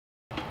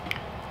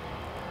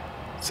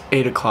It's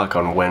 8 o'clock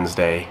on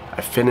Wednesday.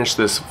 I finished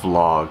this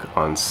vlog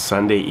on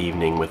Sunday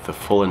evening with the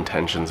full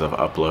intentions of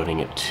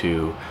uploading it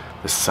to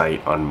the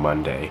site on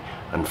Monday.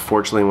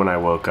 Unfortunately, when I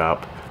woke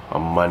up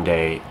on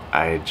Monday,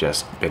 I had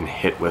just been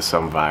hit with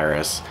some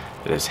virus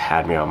that has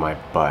had me on my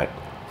butt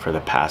for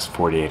the past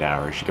 48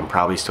 hours. You can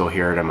probably still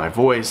hear it in my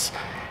voice,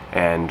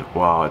 and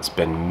while it's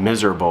been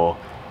miserable,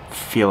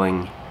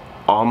 feeling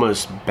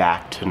almost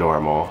back to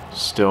normal,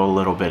 still a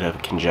little bit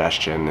of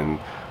congestion and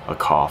a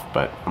cough,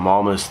 but I'm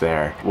almost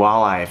there.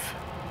 While I've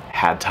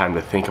had time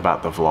to think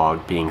about the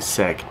vlog being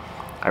sick,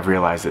 I've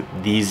realized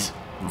that these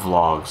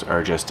vlogs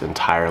are just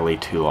entirely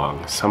too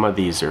long. Some of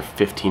these are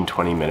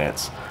 15-20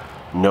 minutes.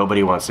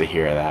 Nobody wants to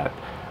hear that.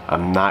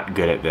 I'm not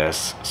good at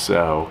this,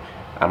 so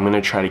I'm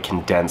gonna try to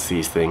condense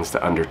these things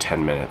to under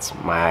 10 minutes.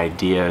 My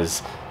idea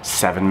is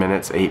 7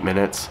 minutes, 8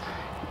 minutes.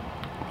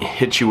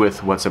 Hit you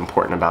with what's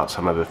important about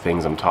some of the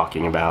things I'm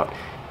talking about,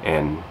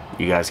 and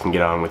you guys can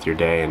get on with your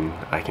day and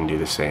I can do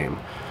the same.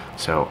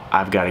 So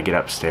I've got to get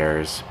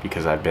upstairs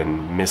because I've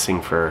been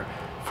missing for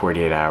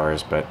 48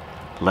 hours, but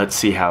let's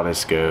see how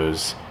this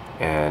goes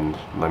and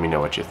let me know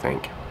what you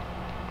think.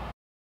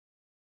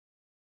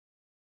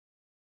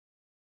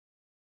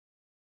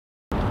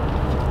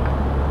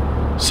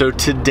 So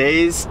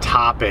today's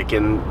topic,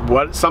 and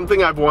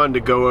something I've wanted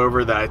to go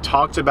over that I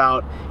talked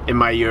about in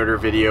my Yoder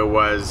video,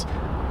 was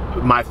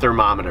my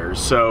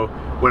thermometers. So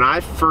when I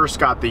first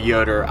got the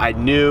Yoder, I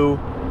knew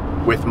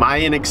with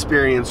my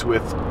inexperience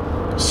with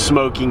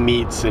smoking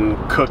meats and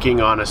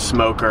cooking on a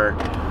smoker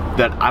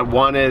that I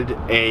wanted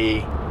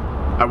a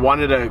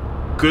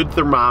good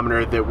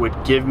thermometer that would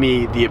give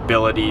me the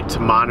ability to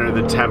monitor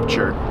the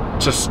temperature.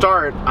 To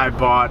start, I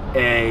bought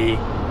the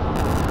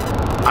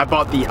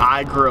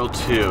iGrill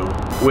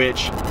 2,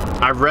 which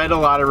I've read a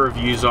lot of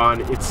reviews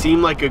on. It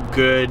seemed like a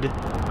good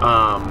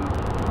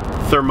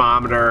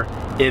thermometer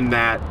in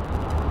that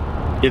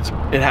it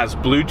has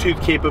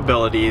Bluetooth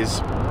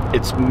capabilities,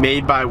 it's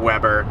made by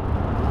Weber,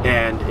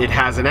 and it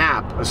has an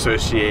app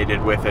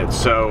associated with it.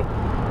 So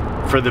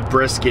for the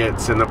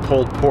briskets and the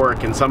pulled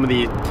pork and some of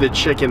the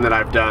chicken that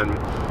I've done,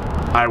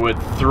 I would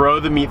throw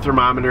the meat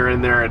thermometer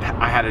in there.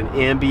 I had an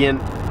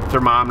ambient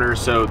thermometer,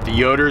 so the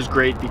Yoder is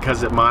great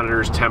because it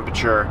monitors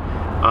temperature,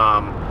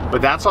 but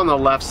that's on the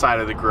left side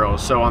of the grill.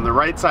 So on the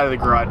right side of the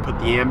grill, I'd put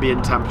the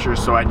ambient temperature,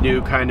 so I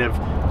knew kind of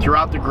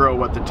throughout the grill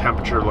what the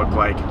temperature looked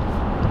like.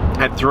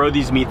 I'd throw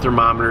these meat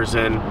thermometers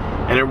in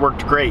and it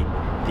worked great.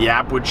 The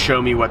app would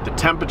show me what the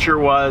temperature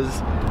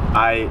was.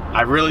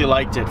 I really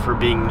liked it for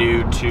being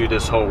new to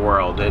this whole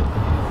world.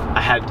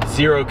 I had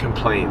zero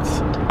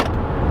complaints.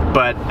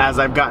 But as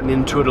I've gotten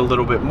into it a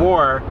little bit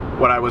more,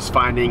 what I was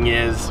finding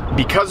is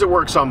because it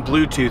works on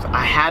Bluetooth,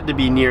 I had to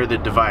be near the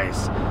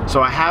device.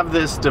 So I have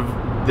this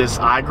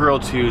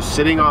iGrill 2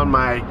 sitting on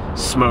my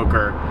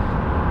smoker.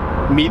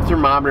 Meat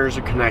thermometers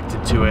are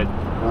connected to it,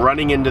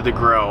 running into the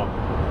grill.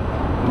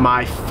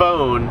 My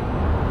phone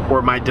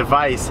or my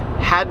device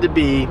had to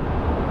be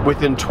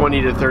within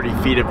 20 to 30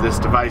 feet of this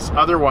device,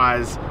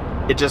 otherwise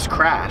it just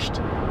crashed.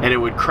 And it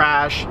would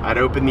crash, I'd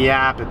open the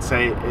app, it'd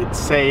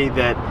say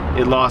that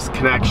it lost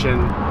connection,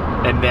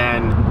 and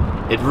then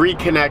it'd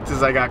reconnect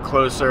as I got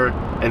closer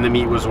and the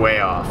meat was way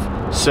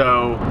off.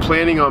 So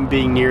planning on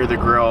being near the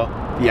grill,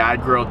 the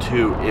iGrill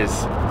 2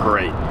 is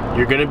great.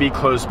 You're gonna be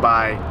close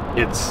by,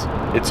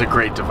 it's a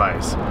great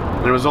device.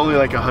 And it was only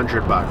like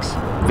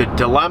 $100. The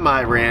dilemma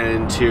I ran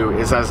into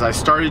is as I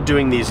started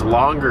doing these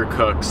longer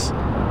cooks,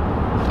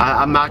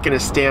 I'm not gonna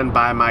stand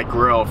by my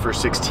grill for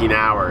 16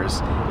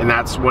 hours. And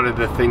that's one of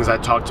the things I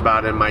talked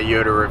about in my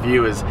Yoder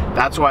review, is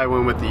that's why I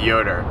went with the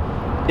Yoder.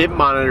 It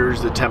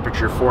monitors the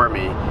temperature for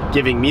me,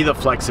 giving me the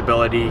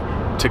flexibility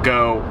to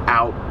go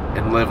out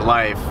and live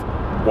life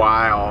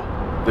while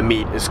the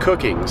meat is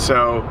cooking.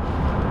 So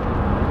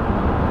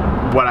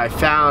what I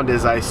found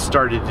is I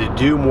started to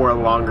do more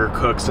longer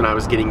cooks and I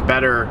was getting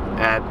better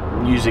at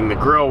using the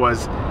grill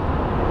was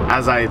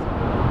as I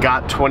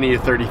got 20 to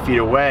 30 feet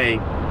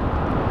away,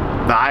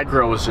 the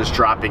iGrill was just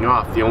dropping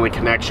off. The only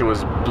connection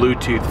was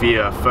Bluetooth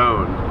via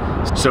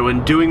phone. So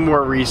in doing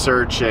more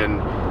research,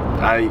 and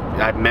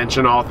I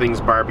mention all things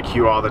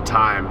barbecue all the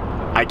time,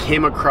 I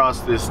came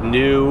across this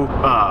new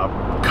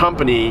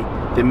company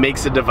that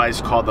makes a device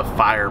called the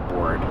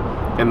FireBoard.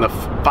 And the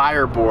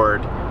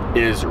FireBoard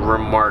is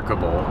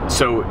remarkable.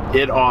 So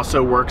it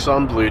also works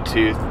on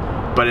Bluetooth,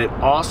 but it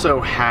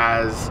also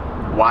has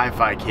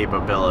Wi-Fi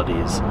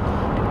capabilities.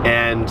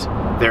 And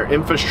their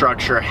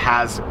infrastructure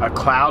has a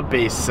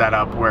cloud-based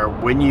setup where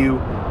when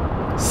you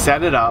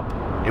set it up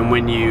and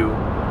when you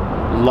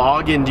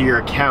log into your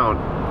account,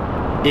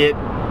 it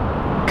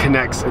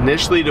connects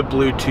initially to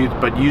Bluetooth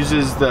but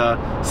uses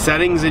the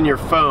settings in your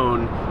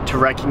phone to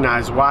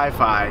recognize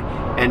Wi-Fi,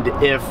 and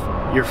if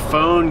your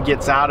phone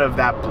gets out of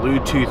that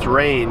Bluetooth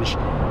range,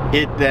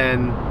 it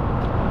then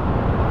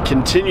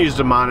continues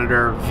to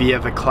monitor via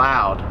the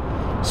cloud.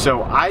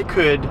 So I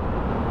could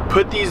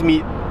put these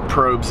meat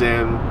probes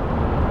in,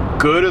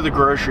 go to the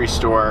grocery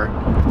store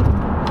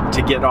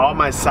to get all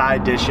my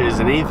side dishes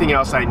and anything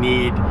else I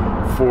need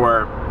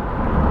for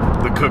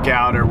the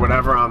cookout or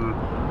whatever I'm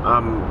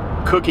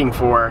I'm cooking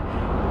for,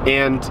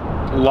 and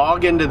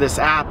log into this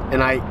app,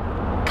 and I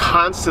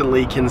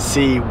constantly can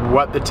see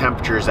what the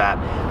temperature's at.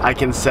 I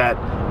can set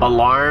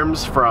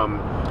alarms from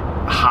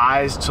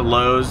highs to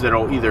lows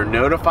that'll either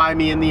notify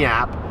me in the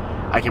app.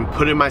 I can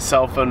put in my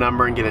cell phone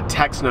number and get a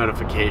text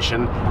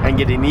notification and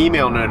get an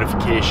email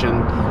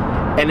notification,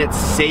 and it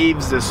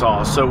saves this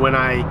all. So when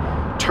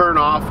I turn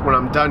off, when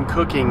I'm done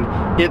cooking,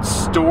 it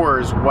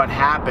stores what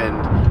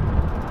happened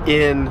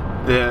in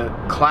the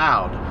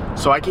cloud.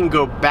 So I can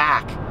go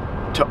back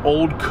to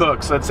old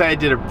cooks. Let's say I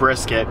did a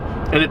brisket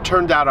and it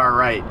turned out all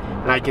right,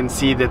 and I can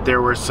see that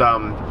there were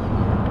some,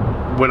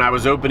 when I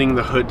was opening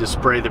the hood to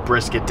spray the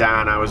brisket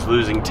down, I was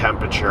losing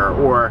temperature,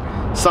 or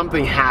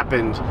something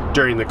happened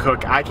during the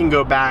cook. I can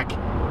go back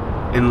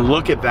and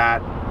look at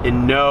that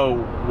and know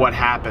what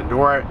happened.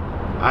 Or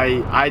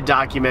I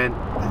document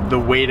the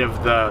weight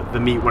of the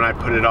meat when I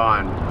put it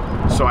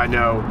on, so I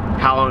know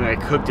how long I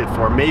cooked it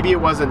for. Maybe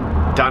it wasn't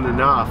done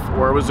enough,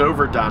 or it was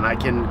overdone. I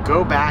can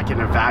go back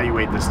and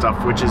evaluate this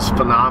stuff, which is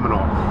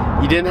phenomenal.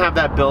 You didn't have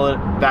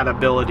that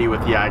ability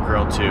with the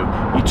iGrill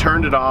 2. You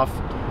turned it off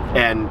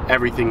and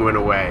everything went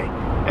away,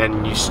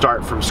 and you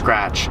start from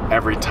scratch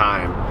every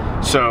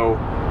time. So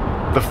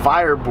the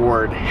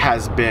FireBoard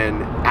has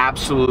been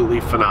absolutely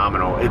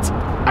phenomenal. It's,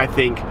 I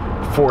think,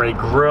 for a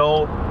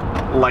grill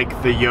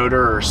like the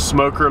Yoder, or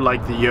smoker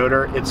like the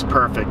Yoder, it's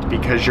perfect,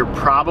 because you're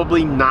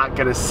probably not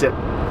gonna sit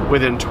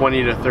within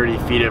 20 to 30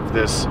 feet of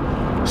this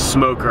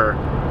smoker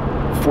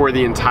for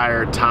the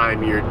entire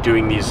time you're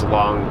doing these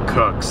long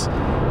cooks.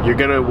 You're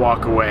gonna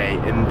walk away,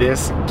 and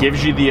this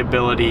gives you the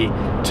ability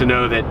to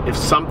know that if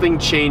something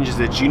changes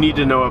that you need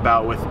to know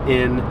about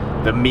within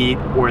the meat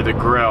or the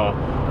grill,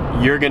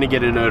 you're gonna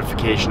get a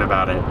notification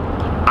about it.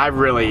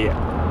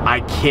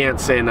 I can't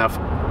say enough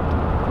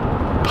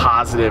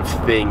positive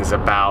things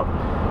about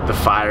the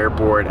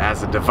FireBoard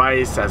as a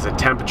device, as a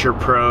temperature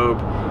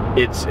probe.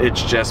 It's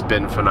just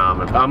been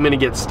phenomenal. I'm gonna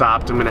get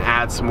stopped. I'm gonna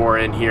add some more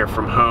in here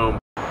from home.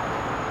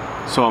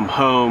 So I'm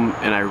home,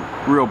 and I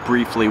real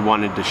briefly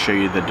wanted to show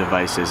you the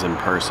devices in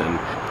person.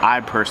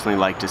 I personally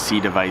like to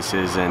see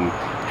devices and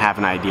have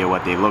an idea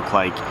what they look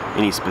like,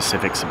 any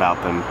specifics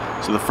about them.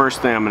 So the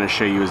first thing I'm going to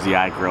show you is the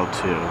iGrill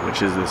 2,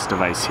 which is this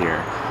device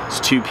here. It's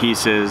 2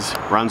 pieces,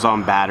 runs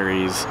on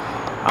batteries,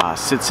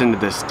 sits into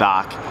this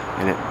dock,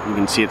 and you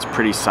can see it's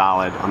pretty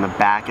solid. On the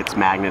back it's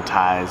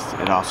magnetized.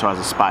 It also has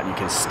a spot you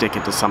can stick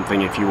it to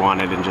something if you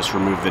wanted and just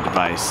remove the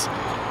device.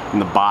 In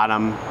the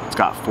bottom, it's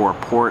got 4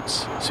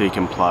 ports, so you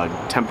can plug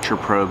temperature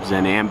probes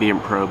in,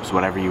 ambient probes,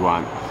 whatever you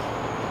want.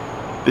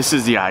 This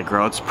is the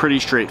iGrill. It's pretty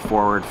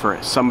straightforward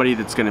for somebody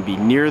that's going to be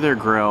near their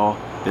grill,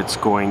 that's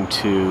going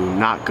to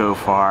not go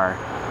far.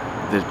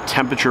 The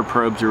temperature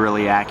probes are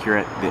really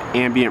accurate. The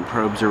ambient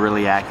probes are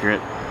really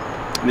accurate.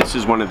 This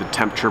is one of the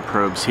temperature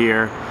probes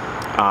here.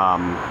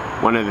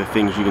 One of the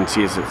things you can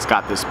see is it's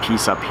got this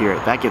piece up here.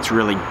 That gets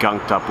really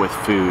gunked up with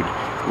food,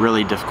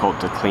 really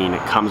difficult to clean.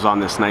 It comes on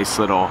this nice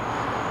little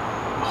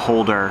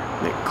holder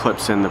that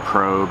clips in the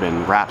probe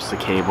and wraps the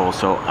cable,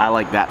 so I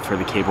like that for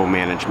the cable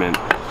management.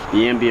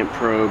 The ambient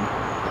probe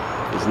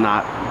is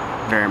not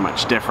very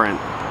much different,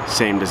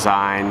 same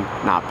design,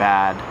 not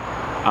bad.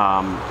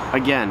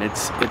 Again,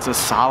 it's a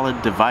solid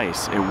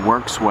device, it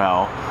works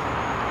well.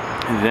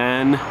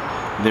 Then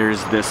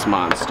there's this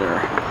monster,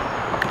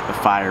 the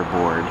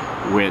FireBoard,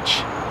 which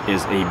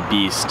is a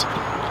beast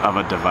of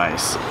a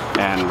device.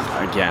 And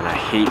again, I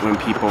hate when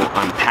people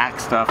unpack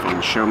stuff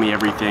and show me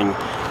everything.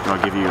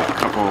 I'll give you a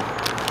couple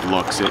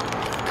looks. It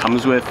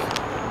comes with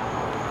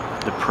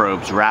the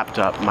probes wrapped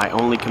up. My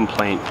only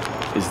complaint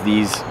is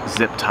these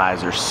zip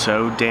ties are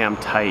so damn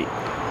tight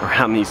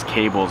around these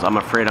cables. I'm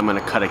afraid I'm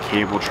gonna cut a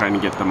cable trying to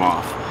get them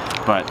off.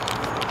 But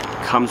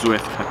comes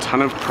with a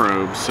ton of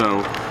probes. So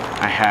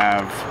I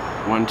have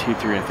 1, 2,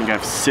 3, I think I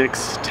have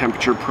 6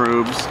 temperature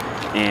probes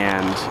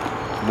and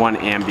 1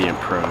 ambient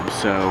probe.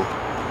 So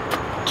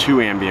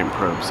 2 ambient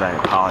probes, I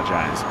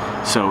apologize.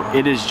 So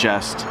it is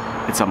just,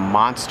 it's a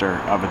monster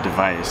of a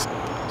device.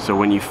 So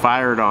when you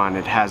fire it on,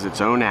 it has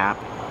its own app.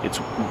 It's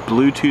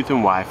Bluetooth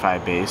and Wi-Fi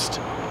based.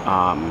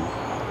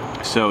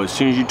 So as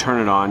soon as you turn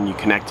it on, you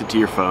connect it to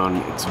your phone.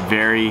 It's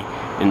very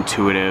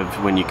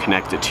intuitive when you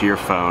connect it to your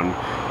phone.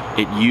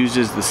 It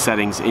uses the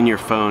settings in your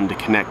phone to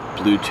connect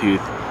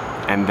Bluetooth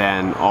and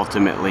then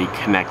ultimately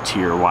connect to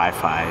your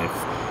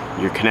Wi-Fi.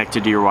 If you're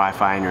connected to your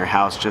Wi-Fi in your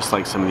house, just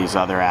like some of these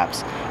other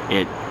apps,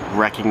 it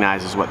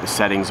recognizes what the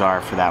settings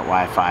are for that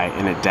Wi-Fi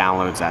and it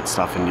downloads that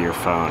stuff into your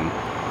phone.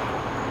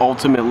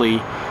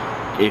 Ultimately,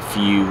 if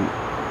you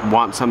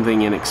want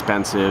something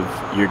inexpensive,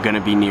 you're going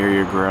to be near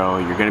your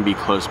grill, you're going to be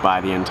close by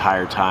the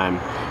entire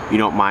time, you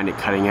don't mind it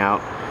cutting out,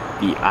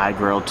 the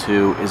iGrill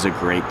 2 is a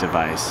great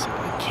device.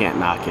 I can't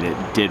knock it.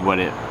 It did what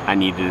I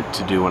needed it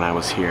to do when I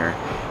was here.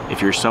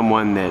 If you're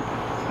someone that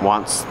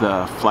wants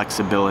the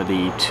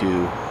flexibility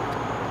to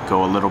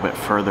go a little bit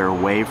further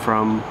away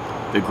from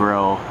the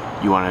grill,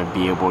 you want to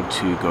be able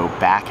to go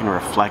back and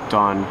reflect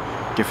on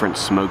different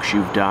smokes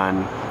you've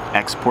done,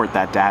 export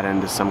that data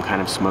into some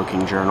kind of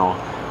smoking journal,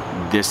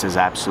 this is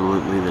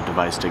absolutely the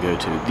device to go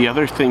to. The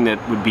other thing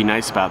that would be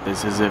nice about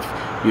this is if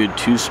you had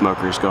two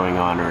smokers going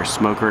on, or a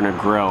smoker and a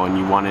grill, and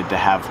you wanted to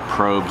have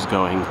probes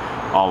going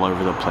all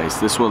over the place.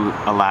 This will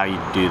allow you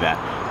to do that.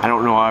 I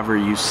don't know, I'll ever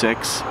use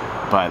 6,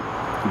 but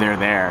they're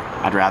there.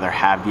 I'd rather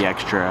have the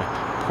extra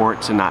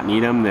ports and not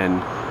need them than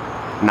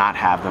not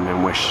have them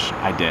and wish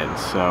I did.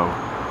 So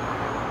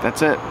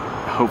that's it.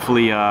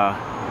 Hopefully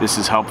this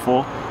is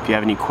helpful. If you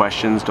have any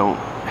questions, don't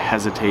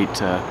hesitate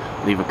to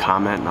leave a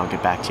comment and I'll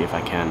get back to you if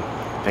I can.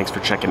 Thanks for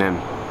checking in.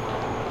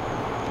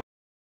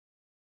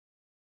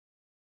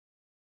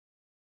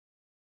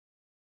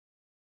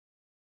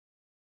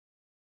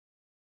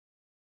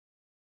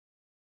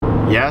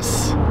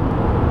 Yes,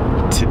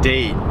 to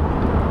date,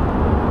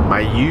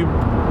 my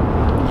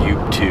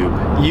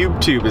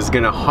YouTube is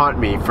gonna haunt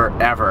me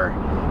forever.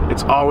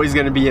 It's always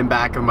gonna be in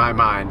back of my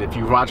mind. If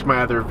you watch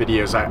my other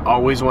videos, I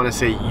always wanna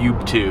say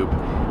YouTube.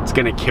 It's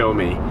gonna kill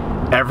me.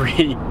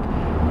 Every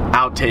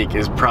outtake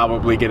is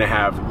probably gonna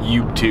have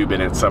YouTube in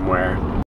it somewhere.